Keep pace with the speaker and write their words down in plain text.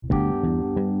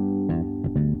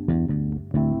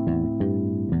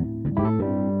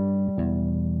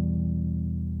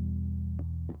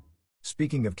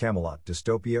Speaking of Camelot,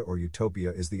 dystopia or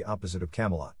utopia is the opposite of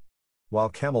Camelot. While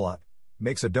Camelot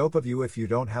makes a dope of you if you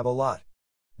don't have a lot,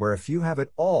 where if you have it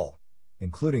all,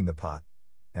 including the pot,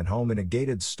 and home in a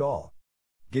gated stall.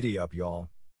 Giddy up, y'all.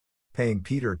 Paying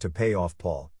Peter to pay off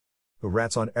Paul, who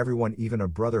rats on everyone, even a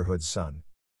brotherhood's son.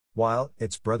 While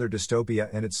its brother Dystopia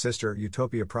and its sister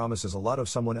Utopia promises a lot of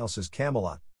someone else's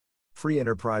Camelot. Free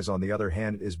enterprise, on the other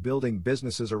hand, is building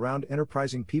businesses around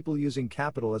enterprising people using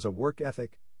capital as a work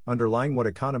ethic, underlying what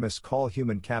economists call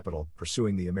human capital,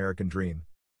 pursuing the American dream.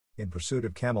 In pursuit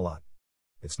of Camelot.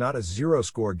 It's not a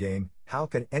zero-score game. How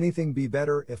can anything be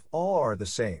better if all are the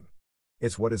same?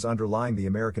 It's what is underlying the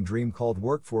American dream, called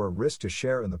work for a risk to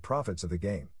share in the profits of the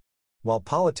game. While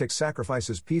politics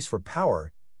sacrifices peace for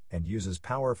power, and uses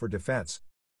power for defense.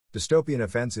 Dystopian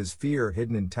offense is fear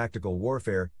hidden in tactical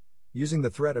warfare, using the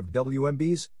threat of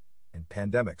WMBs and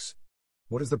pandemics.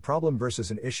 What is the problem versus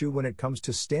an issue when it comes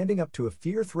to standing up to a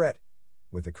fear threat,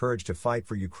 with the courage to fight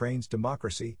for Ukraine's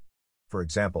democracy? For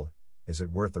example, is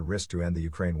it worth the risk to end the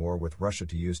Ukraine war with Russia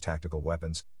to use tactical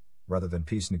weapons, rather than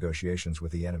peace negotiations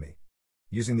with the enemy?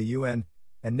 Using the UN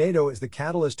and NATO as the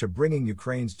catalyst to bringing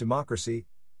Ukraine's democracy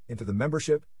into the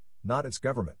membership, not its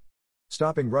government.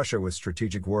 Stopping Russia with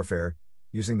strategic warfare,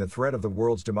 using the threat of the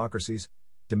world's democracies,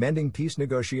 demanding peace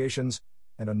negotiations,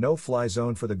 and a no-fly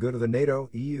zone for the good of the NATO,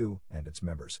 EU, and its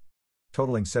members.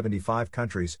 Totaling 75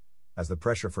 countries, as the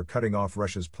pressure for cutting off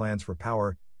Russia's plans for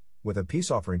power, with a peace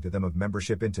offering to them of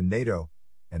membership into NATO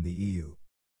and the EU.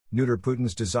 Neuter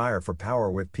Putin's desire for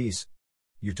power with peace.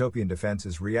 Utopian defense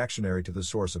is reactionary to the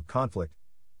source of conflict,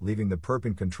 leaving the perp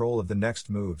in control of the next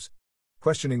moves.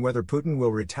 Questioning whether Putin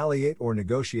will retaliate or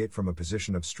negotiate from a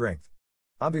position of strength.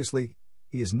 Obviously,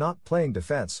 he is not playing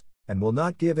defense, and will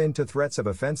not give in to threats of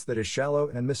offense that is shallow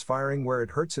and misfiring where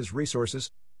it hurts his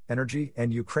resources, energy,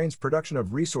 and Ukraine's production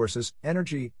of resources,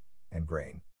 energy, and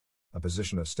grain. A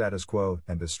position of status quo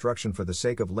and destruction for the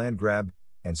sake of land grab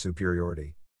and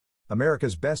superiority.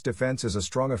 America's best defense is a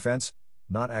strong offense,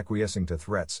 not acquiescing to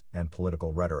threats and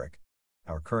political rhetoric.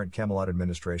 Our current Camelot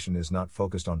administration is not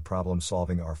focused on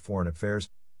problem-solving our foreign affairs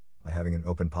by having an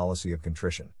open policy of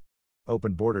contrition.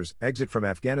 Open borders, exit from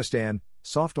Afghanistan,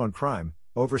 soft on crime,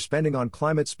 overspending on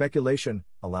climate speculation,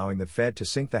 allowing the Fed to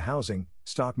sink the housing,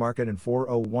 stock market and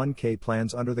 401k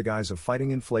plans under the guise of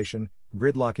fighting inflation,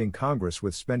 gridlocking Congress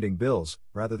with spending bills,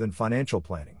 rather than financial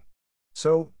planning.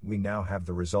 So, we now have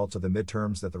the results of the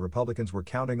midterms that the Republicans were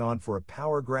counting on for a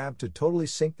power grab to totally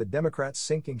sink the Democrats'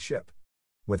 sinking ship.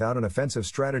 Without an offensive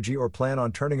strategy or plan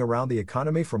on turning around the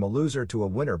economy from a loser to a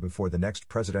winner before the next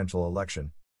presidential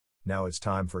election. Now it's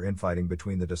time for infighting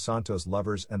between the DeSantis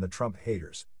lovers and the Trump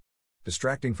haters.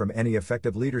 Distracting from any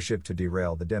effective leadership to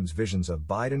derail the Dems' visions of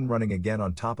Biden running again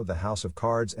on top of the House of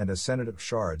Cards and a Senate of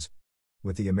Shards,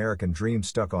 with the American dream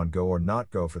stuck on go or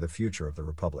not go for the future of the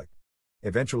Republic.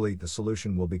 Eventually, the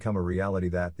solution will become a reality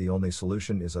that the only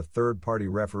solution is a third-party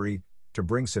referee to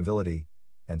bring civility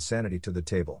and sanity to the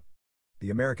table. The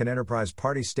American Enterprise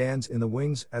Party stands in the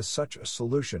wings as such a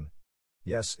solution.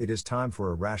 Yes, it is time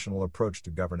for a rational approach to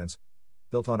governance,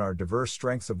 built on our diverse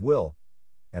strengths of will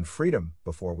and freedom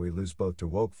before we lose both to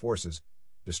woke forces,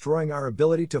 destroying our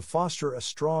ability to foster a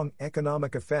strong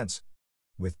economic offense.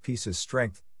 With peace as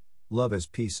strength, love as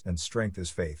peace, and strength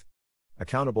as faith.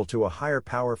 Accountable to a higher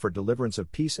power for deliverance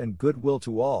of peace and goodwill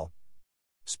to all.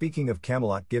 Speaking of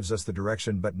Camelot gives us the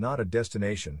direction but not a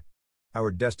destination. Our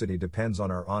destiny depends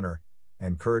on our honor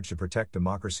and courage to protect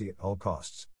democracy at all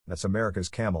costs. That's America's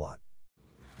Camelot.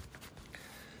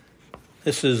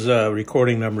 This is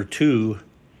recording number 2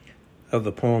 of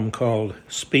the poem called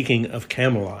Speaking of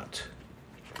Camelot.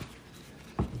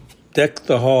 Deck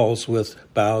the halls with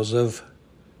boughs of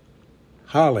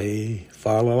holly,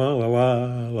 fa la la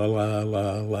la la la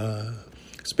la la.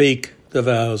 Speak the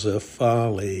vows of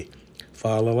folly,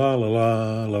 fa la la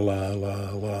la la la la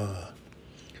la la.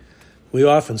 We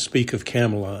often speak of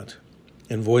Camelot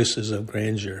in voices of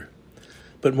grandeur,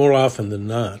 but more often than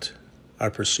not,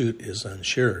 our pursuit is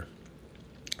unsure.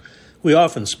 We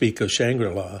often speak of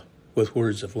Shangri-La with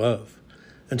words of love,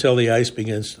 until the ice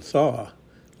begins to thaw,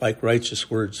 like righteous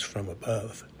words from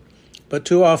above. But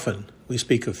too often we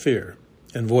speak of fear,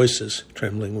 and voices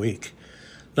trembling weak.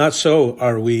 Not so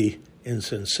are we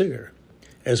insincere,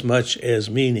 as much as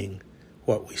meaning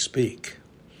what we speak.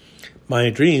 My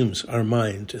dreams are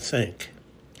mine to think,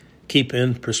 keep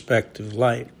in perspective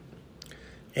light,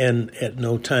 and at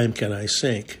no time can I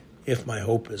sink if my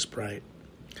hope is bright.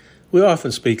 We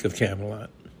often speak of Camelot,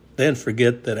 then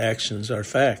forget that actions are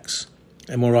facts,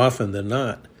 and more often than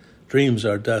not, dreams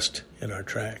are dust in our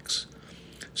tracks.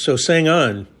 So sing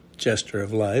on, jester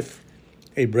of life,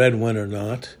 a breadwinner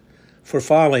not, For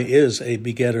folly is a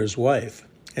begetter's wife,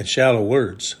 and shallow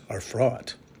words are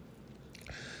fraught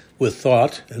with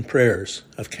thought and prayers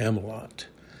of Camelot.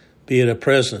 Be it a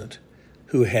president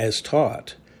who has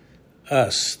taught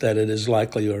us that it is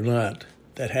likely or not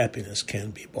that happiness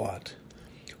can be bought,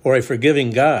 or a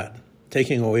forgiving God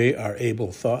taking away our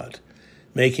able thought,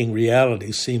 making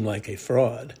reality seem like a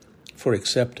fraud for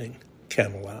accepting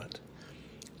Camelot.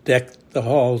 Deck the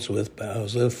halls with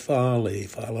boughs of folly,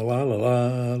 fa la la la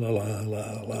la la la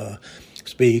la la.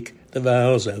 Speak the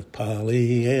vows of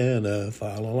Pollyanna,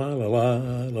 fa la la la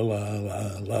la la la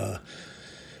la la.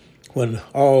 When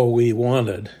all we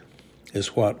wanted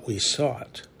is what we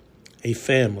sought, a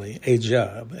family, a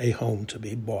job, a home to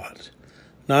be bought,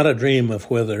 not a dream of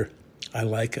whether I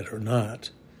like it or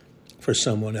not, for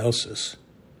someone else's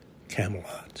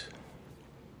Camelot.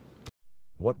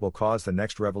 What will cause the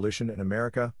next revolution in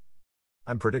America?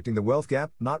 I'm predicting the wealth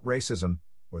gap, not racism,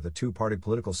 or the two-party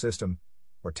political system,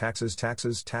 or taxes,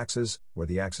 or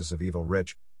the axis of evil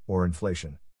rich, or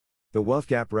inflation. The wealth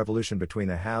gap revolution between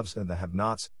the haves and the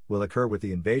have-nots will occur with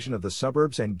the invasion of the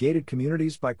suburbs and gated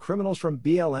communities by criminals from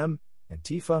BLM,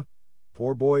 Antifa,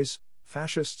 poor boys,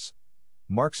 fascists,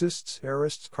 Marxists,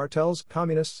 terrorists, cartels,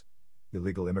 communists,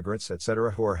 illegal immigrants,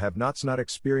 etc., who are have-nots not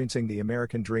experiencing the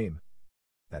American dream.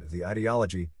 That is the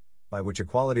ideology by which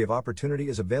equality of opportunity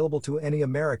is available to any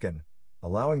American,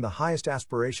 allowing the highest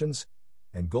aspirations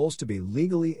and goals to be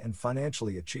legally and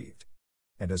financially achieved.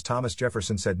 And as Thomas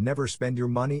Jefferson said, never spend your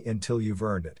money until you've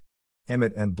earned it.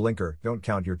 Emmett and Blinker, don't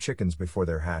count your chickens before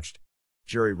they're hatched.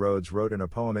 Jerry Rhodes wrote in a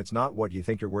poem, it's not what you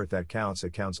think you're worth that counts,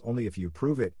 it counts only if you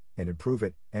prove it, and improve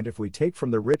it, and if we take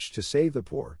from the rich to save the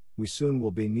poor, we soon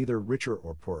will be neither richer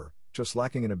or poorer, just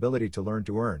lacking an ability to learn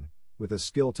to earn, with a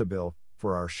skill to bill,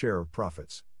 for our share of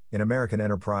profits. In American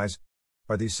enterprise,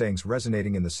 are these sayings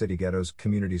resonating in the city ghettos,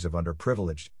 communities of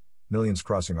underprivileged, millions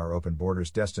crossing our open borders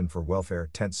destined for welfare,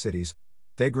 tent cities,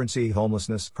 vagrancy,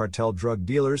 homelessness, cartel drug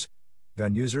dealers,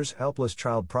 gun users, helpless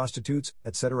child prostitutes,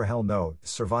 etc. Hell no,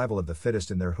 survival of the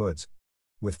fittest in their hoods.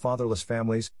 With fatherless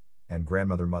families, and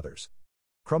grandmother mothers.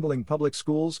 Crumbling public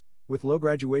schools, with low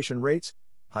graduation rates,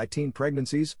 high teen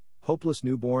pregnancies, hopeless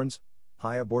newborns,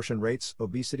 high abortion rates,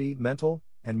 obesity, mental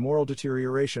and moral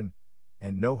deterioration,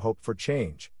 and no hope for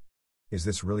change. Is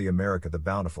this really America the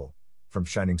bountiful, from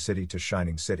shining city to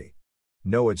shining city?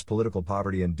 No, it's political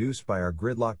poverty induced by our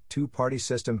gridlocked two-party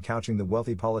system, couching the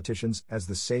wealthy politicians as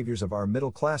the saviors of our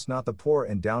middle class, not the poor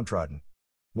and downtrodden.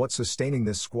 What's sustaining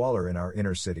this squalor in our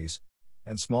inner cities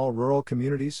and small rural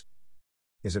communities?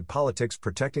 Is it politics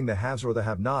protecting the haves or the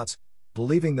have-nots,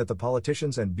 believing that the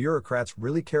politicians and bureaucrats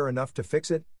really care enough to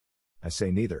fix it? I say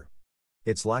neither.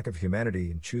 It's lack of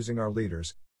humanity in choosing our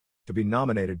leaders. To be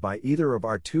nominated by either of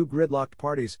our two gridlocked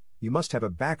parties, you must have a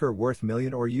backer worth $1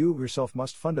 million, or you yourself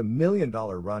must fund $1 million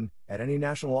run at any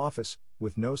national office,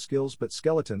 with no skills but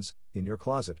skeletons in your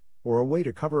closet, or a way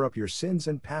to cover up your sins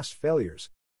and past failures.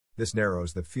 This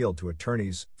narrows the field to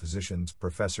attorneys, physicians,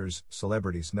 professors,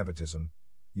 celebrities, nepotism.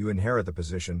 You inherit the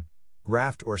position,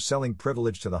 graft or selling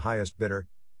privilege to the highest bidder,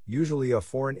 usually a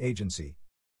foreign agency.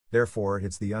 Therefore,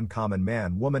 it's the uncommon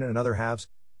man, woman, and other haves,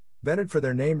 vetted for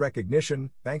their name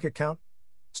recognition, bank account,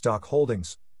 stock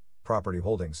holdings, property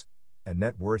holdings, and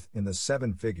net worth in the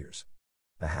 7 figures.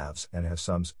 The haves and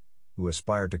have-somes, who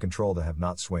aspire to control the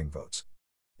have-not swing votes.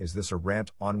 Is this a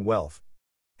rant on wealth?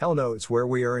 Hell no, it's where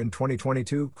we are in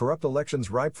 2022, corrupt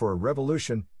elections ripe for a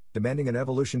revolution, demanding an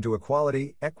evolution to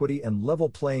equality, equity, and level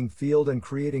playing field, and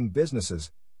creating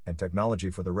businesses and technology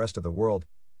for the rest of the world,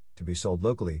 to be sold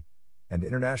locally and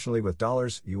internationally with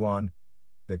dollars, yuan,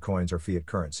 bitcoins, or fiat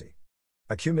currency.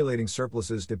 Accumulating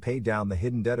surpluses to pay down the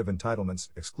hidden debt of entitlements,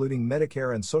 excluding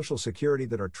Medicare and Social Security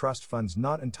that are trust funds,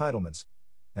 not entitlements,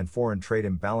 and foreign trade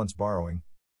imbalance borrowing.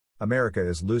 America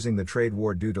is losing the trade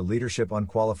war due to leadership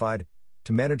unqualified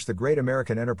to manage the great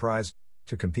American enterprise,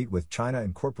 to compete with China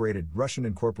Incorporated, Russian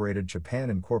Incorporated, Japan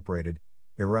Incorporated,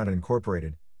 Iran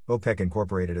Incorporated, OPEC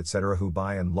Incorporated, etc., who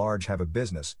by and large have a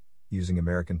business using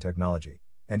American technology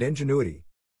and ingenuity,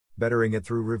 bettering it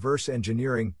through reverse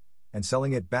engineering, and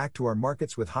selling it back to our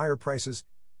markets with higher prices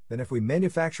than if we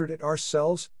manufactured it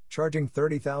ourselves, charging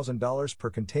 $30,000 per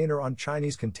container on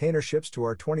Chinese container ships to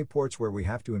our 20 ports, where we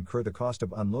have to incur the cost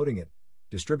of unloading it,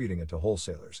 distributing it to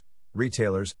wholesalers,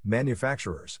 retailers,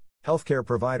 manufacturers, healthcare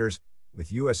providers,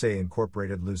 with USA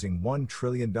Incorporated losing $1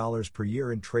 trillion per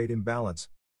year in trade imbalance.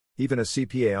 Even a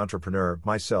CPA entrepreneur,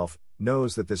 myself,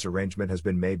 knows that this arrangement has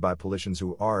been made by politicians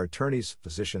who are attorneys,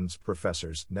 physicians,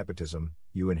 professors, nepotism.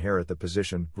 You inherit the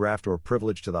position, graft, or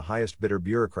privilege to the highest bidder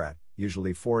bureaucrat,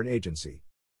 usually foreign agency.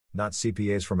 Not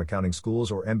CPAs from accounting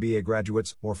schools or MBA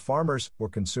graduates, or farmers, or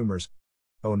consumers.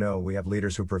 Oh no, we have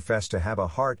leaders who profess to have a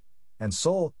heart and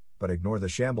soul, but ignore the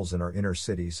shambles in our inner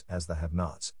cities as the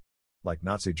have-nots. Like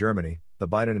Nazi Germany, the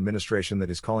Biden administration that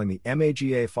is calling the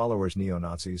MAGA followers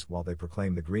neo-Nazis while they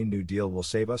proclaim the Green New Deal will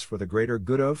save us for the greater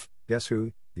good of, guess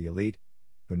who, the elite,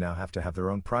 who now have to have their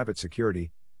own private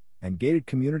security and gated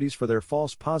communities for their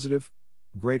false positive,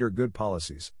 greater good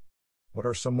policies. What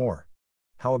are some more?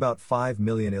 How about 5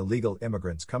 million illegal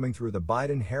immigrants coming through the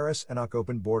Biden-Harris and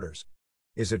open borders?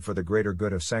 Is it for the greater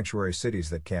good of sanctuary cities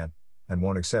that can't and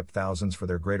won't accept thousands for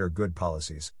their greater good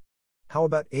policies? How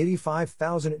about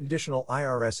 85,000 additional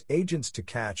IRS agents to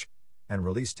catch and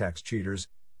release tax cheaters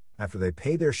after they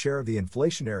pay their share of the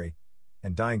inflationary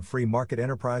and dying free market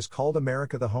enterprise called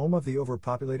America the home of the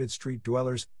overpopulated street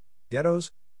dwellers,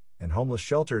 ghettos, and homeless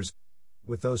shelters,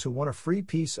 with those who want a free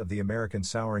piece of the American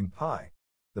souring pie?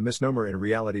 The misnomer in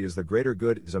reality is the greater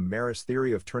good is a Marist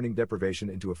theory of turning deprivation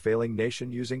into a failing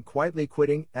nation using quietly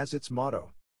quitting as its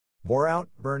motto. Bore out,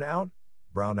 burn out,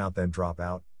 brown out then drop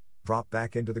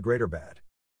back into the greater bad.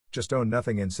 Just own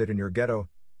nothing and sit in your ghetto,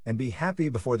 and be happy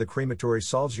before the crematory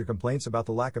solves your complaints about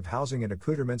the lack of housing and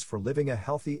accoutrements for living a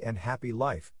healthy and happy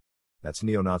life. That's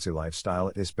neo-Nazi lifestyle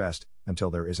at its best,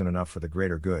 until there isn't enough for the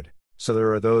greater good. So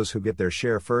there are those who get their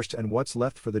share first and what's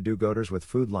left for the do-gooders with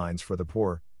food lines for the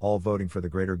poor, all voting for the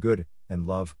greater good and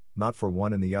love, not for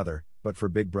one and the other, but for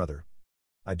Big Brother.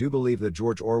 I do believe that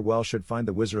George Orwell should find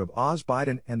the Wizard of Oz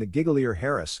Biden and the giggalier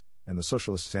Harris, and the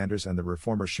socialist Sanders and the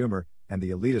reformer Schumer, and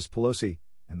the elitist Pelosi,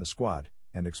 and the Squad,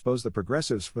 and expose the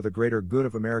progressives for the greater good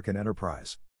of American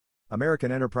enterprise.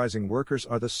 American enterprising workers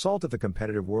are the salt of the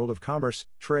competitive world of commerce,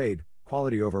 trade,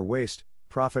 quality over waste,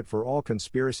 profit for all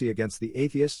conspiracy against the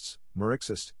atheists,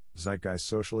 Marxist, zeitgeist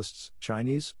socialists,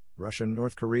 Chinese, Russian,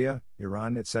 North Korea,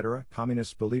 Iran, etc.,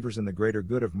 communist believers in the greater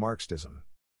good of Marxism.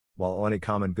 While any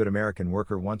common good American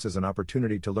worker wants is an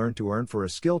opportunity to learn to earn for a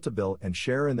skill to build and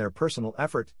share in their personal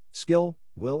effort, skill,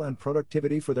 will and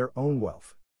productivity for their own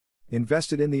wealth.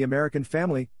 Invested in the American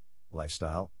family,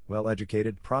 lifestyle,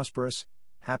 well-educated, prosperous,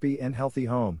 happy and healthy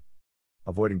home.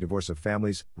 Avoiding divorce of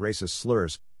families, racist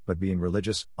slurs, but being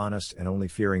religious, honest and only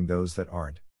fearing those that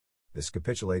aren't. This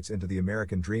capitulates into the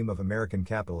American dream of American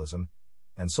capitalism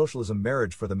and socialism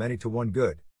marriage for the many to one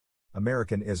good.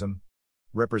 Americanism,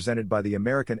 represented by the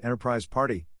American Enterprise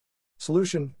Party.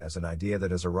 Solution, as an idea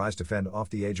that has arisen to fend off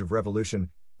the age of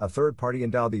revolution, a third party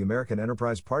endowed the American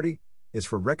Enterprise Party, is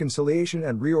for reconciliation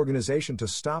and reorganization to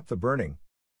stop the burning.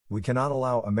 We cannot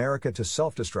allow America to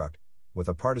self-destruct, with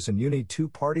a partisan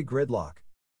two-party gridlock.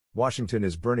 Washington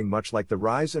is burning much like the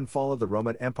rise and fall of the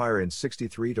Roman Empire in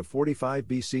 63 to 45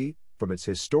 BC, from its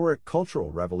historic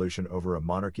cultural revolution over a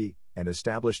monarchy, and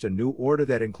established a new order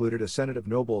that included a Senate of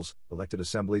nobles, elected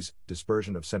assemblies,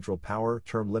 dispersion of central power,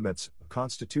 term limits, a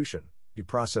constitution, due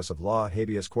process of law,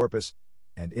 habeas corpus,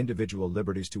 and individual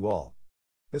liberties to all.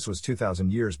 This was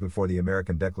 2,000 years before the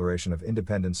American Declaration of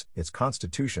Independence, its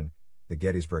Constitution, the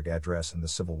Gettysburg Address and the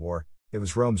Civil War. It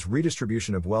was Rome's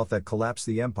redistribution of wealth that collapsed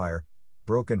the empire,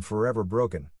 broken forever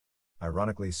broken.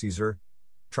 Ironically, Caesar,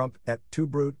 Trump et tu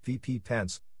brute VP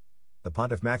Pence, the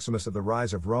Pontiff Maximus of the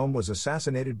rise of Rome, was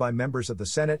assassinated by members of the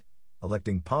Senate,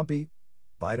 electing Pompey,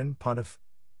 Biden Pontiff,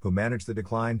 who managed the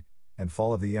decline and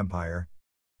fall of the empire,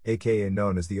 aka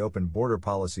known as the open border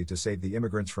policy to save the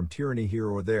immigrants from tyranny here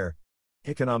or there.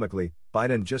 Economically,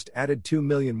 Biden just added 2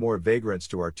 million more vagrants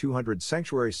to our 200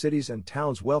 sanctuary cities and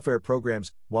towns welfare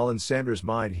programs, while in Sanders'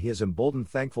 mind he has emboldened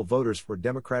thankful voters for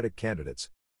Democratic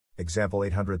candidates. Example: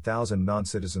 800,000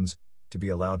 non-citizens to be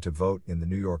allowed to vote in the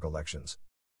New York elections.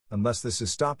 Unless this is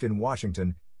stopped in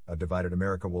Washington, a divided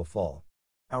America will fall.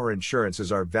 Our insurance is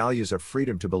our values of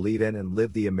freedom to believe in and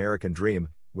live the American dream,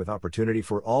 with opportunity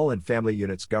for all and family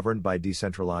units governed by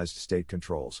decentralized state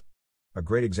controls. A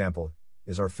great example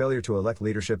is our failure to elect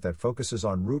leadership that focuses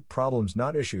on root problems,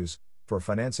 not issues, for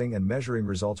financing and measuring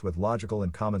results with logical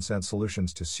and common sense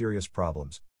solutions to serious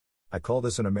problems. I call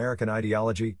this an American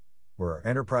ideology, where our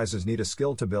enterprises need a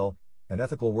skill to build, and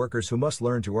ethical workers who must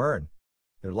learn to earn.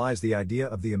 There lies the idea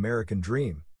of the American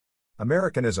dream.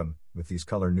 Americanism, with these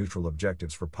color-neutral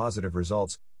objectives for positive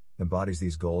results, embodies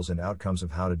these goals and outcomes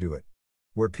of how to do it.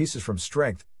 We're pieces from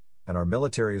strength, and our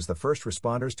military is the first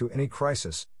responders to any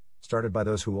crisis, started by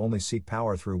those who only seek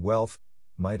power through wealth,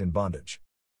 might and bondage.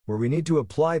 Where we need to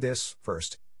apply this,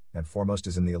 first and foremost,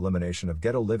 is in the elimination of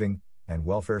ghetto living and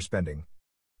welfare spending.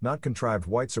 Not contrived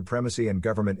white supremacy and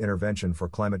government intervention for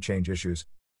climate change issues.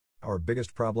 Our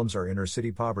biggest problems are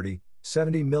inner-city poverty,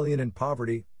 70 million in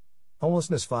poverty,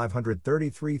 homelessness,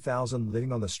 533,000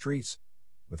 living on the streets,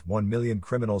 with 1 million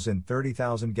criminals in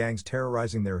 30,000 gangs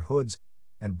terrorizing their hoods,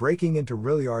 and breaking into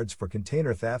rail yards for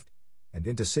container theft, and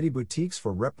into city boutiques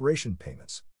for reparation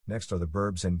payments. Next are the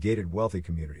burbs and gated wealthy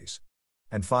communities.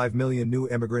 And 5 million new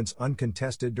immigrants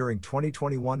uncontested during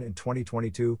 2021 and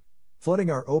 2022, flooding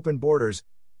our open borders,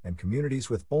 and communities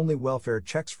with only welfare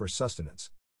checks for sustenance.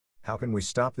 How can we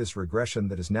stop this regression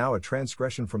that is now a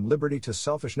transgression from liberty to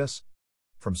selfishness?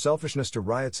 From selfishness to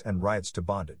riots and riots to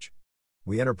bondage.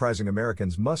 We enterprising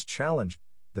Americans must challenge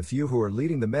the few who are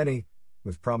leading the many,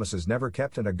 with promises never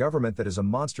kept and a government that is a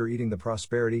monster eating the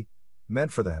prosperity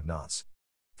meant for the have-nots.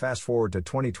 Fast forward to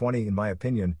 2020, in my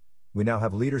opinion, we now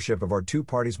have leadership of our two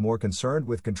parties more concerned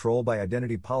with control by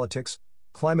identity politics,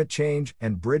 climate change,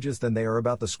 and bridges than they are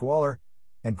about the squalor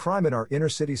and crime in our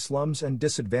inner-city slums and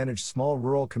disadvantaged small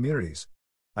rural communities.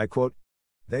 I quote,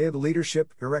 "They, the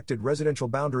leadership, erected residential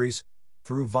boundaries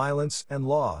through violence and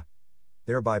law,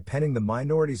 thereby penning the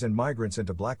minorities and migrants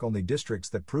into black-only districts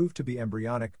that proved to be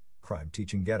embryonic,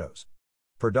 crime-teaching ghettos."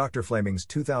 Per Dr. Flaming's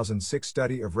 2006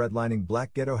 study of redlining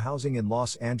black ghetto housing in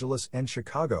Los Angeles and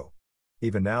Chicago.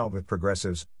 Even now, with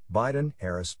progressives, Biden,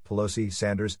 Harris, Pelosi,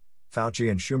 Sanders,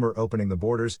 Fauci and Schumer opening the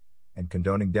borders, and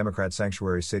condoning Democrat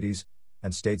sanctuary cities,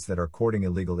 and states that are courting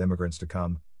illegal immigrants to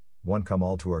come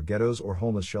all to our ghettos or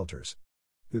homeless shelters,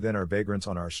 who then are vagrants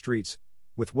on our streets,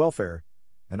 with welfare,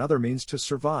 and other means to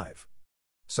survive,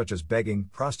 such as begging,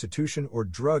 prostitution or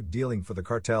drug dealing for the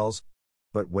cartels.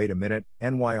 But wait a minute,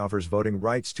 NY offers voting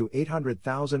rights to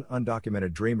 800,000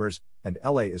 undocumented dreamers, and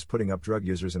LA is putting up drug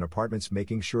users in apartments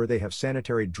making sure they have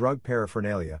sanitary drug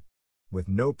paraphernalia, with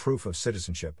no proof of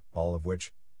citizenship, all of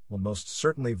which will most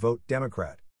certainly vote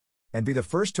Democrat. And be the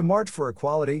first to march for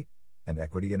equality and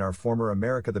equity in our former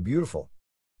America the Beautiful.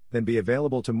 Then be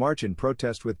available to march in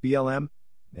protest with BLM,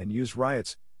 and use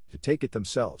riots to take it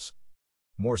themselves.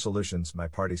 More solutions. My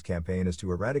party's campaign is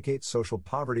to eradicate social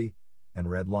poverty and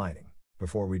redlining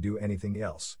before we do anything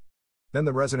else. Then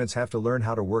the residents have to learn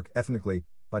how to work ethnically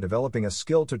by developing a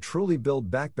skill to truly build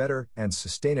back better and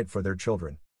sustain it for their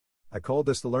children. I call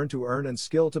this the learn to earn and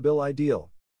skill to build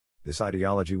ideal. This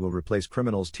ideology will replace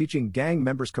criminals teaching gang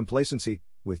members complacency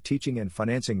with teaching and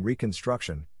financing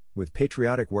reconstruction, with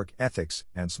patriotic work ethics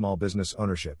and small business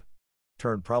ownership.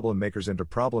 Turn problem makers into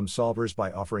problem solvers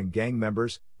by offering gang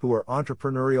members, who are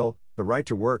entrepreneurial, the right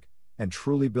to work and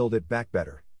truly build it back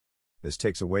better. This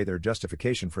takes away their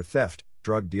justification for theft,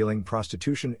 drug dealing,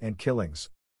 prostitution, and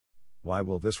killings. Why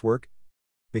will this work?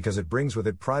 Because it brings with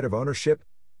it pride of ownership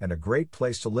and a great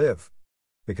place to live.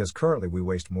 Because currently we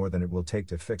waste more than it will take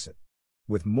to fix it.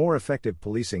 With more effective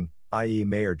policing, i.e.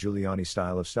 Mayor Giuliani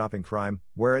style of stopping crime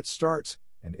where it starts,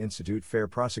 and institute fair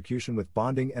prosecution with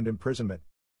bonding and imprisonment.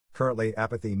 Currently,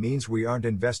 apathy means we aren't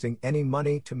investing any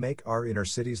money to make our inner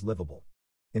cities livable.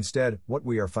 Instead, what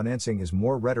we are financing is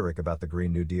more rhetoric about the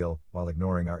Green New Deal, while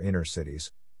ignoring our inner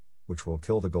cities, which will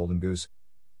kill the golden goose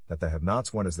that the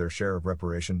have-nots want as their share of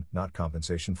reparation, not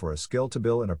compensation for a skill to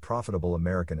build in a profitable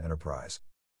American enterprise.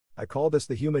 I call this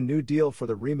the Human New Deal for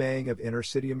the remaying of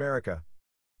inner-city America.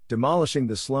 Demolishing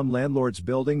the slum landlords'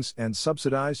 buildings and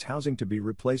subsidized housing to be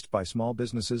replaced by small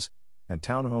businesses and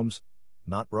townhomes,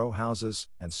 not row houses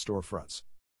and storefronts.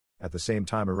 At the same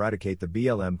time, eradicate the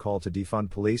BLM call to defund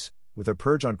police, with a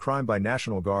purge on crime by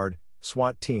National Guard,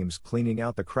 SWAT teams cleaning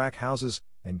out the crack houses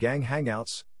and gang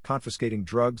hangouts, confiscating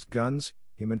drugs, guns,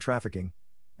 human trafficking,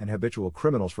 and habitual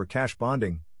criminals for cash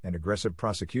bonding and aggressive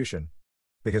prosecution.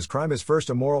 Because crime is first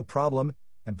a moral problem,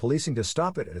 and policing to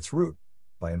stop it at its root,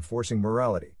 by enforcing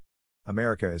morality.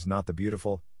 America is not the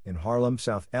beautiful, in Harlem,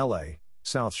 South LA,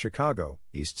 South Chicago,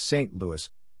 East St. Louis,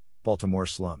 Baltimore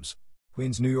slums,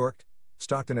 Queens, New York,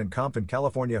 Stockton and Compton,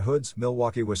 California hoods,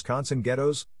 Milwaukee, Wisconsin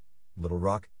ghettos, Little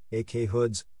Rock, AK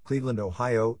hoods, Cleveland,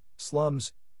 Ohio,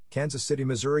 slums, Kansas City,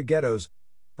 Missouri ghettos,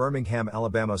 Birmingham,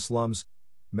 Alabama slums,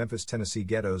 Memphis, Tennessee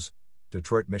ghettos,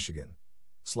 Detroit, Michigan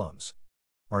slums,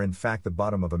 are in fact the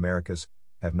bottom of America's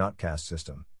have-not caste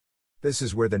system. This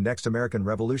is where the next American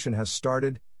Revolution has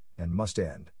started, and must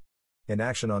end.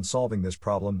 Inaction on solving this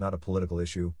problem, not a political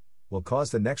issue, will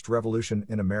cause the next revolution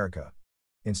in America.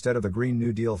 Instead of the Green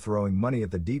New Deal throwing money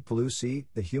at the deep blue sea,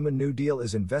 the Human New Deal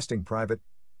is investing private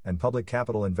and public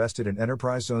capital invested in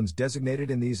enterprise zones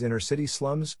designated in these inner-city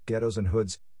slums, ghettos and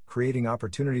hoods, creating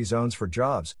opportunity zones for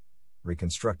jobs,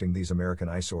 reconstructing these American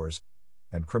eyesores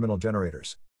and criminal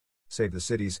generators. Save the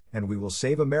cities, and we will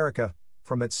save America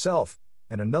from itself,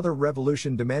 and another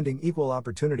revolution demanding equal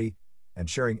opportunity and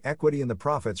sharing equity in the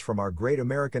profits from our great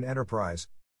American enterprise.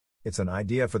 It's an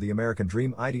idea for the American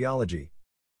dream ideology.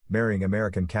 Marrying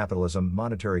American capitalism,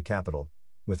 monetary capital,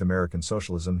 with American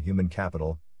socialism, human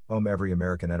capital, every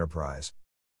American enterprise.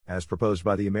 As proposed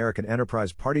by the American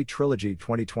Enterprise Party Trilogy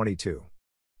 2022.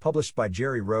 Published by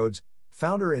Jerry Rhodes,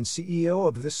 founder and CEO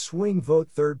of the Swing Vote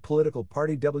Third political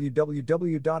party,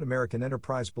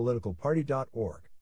 www.americanenterprisepoliticalparty.org.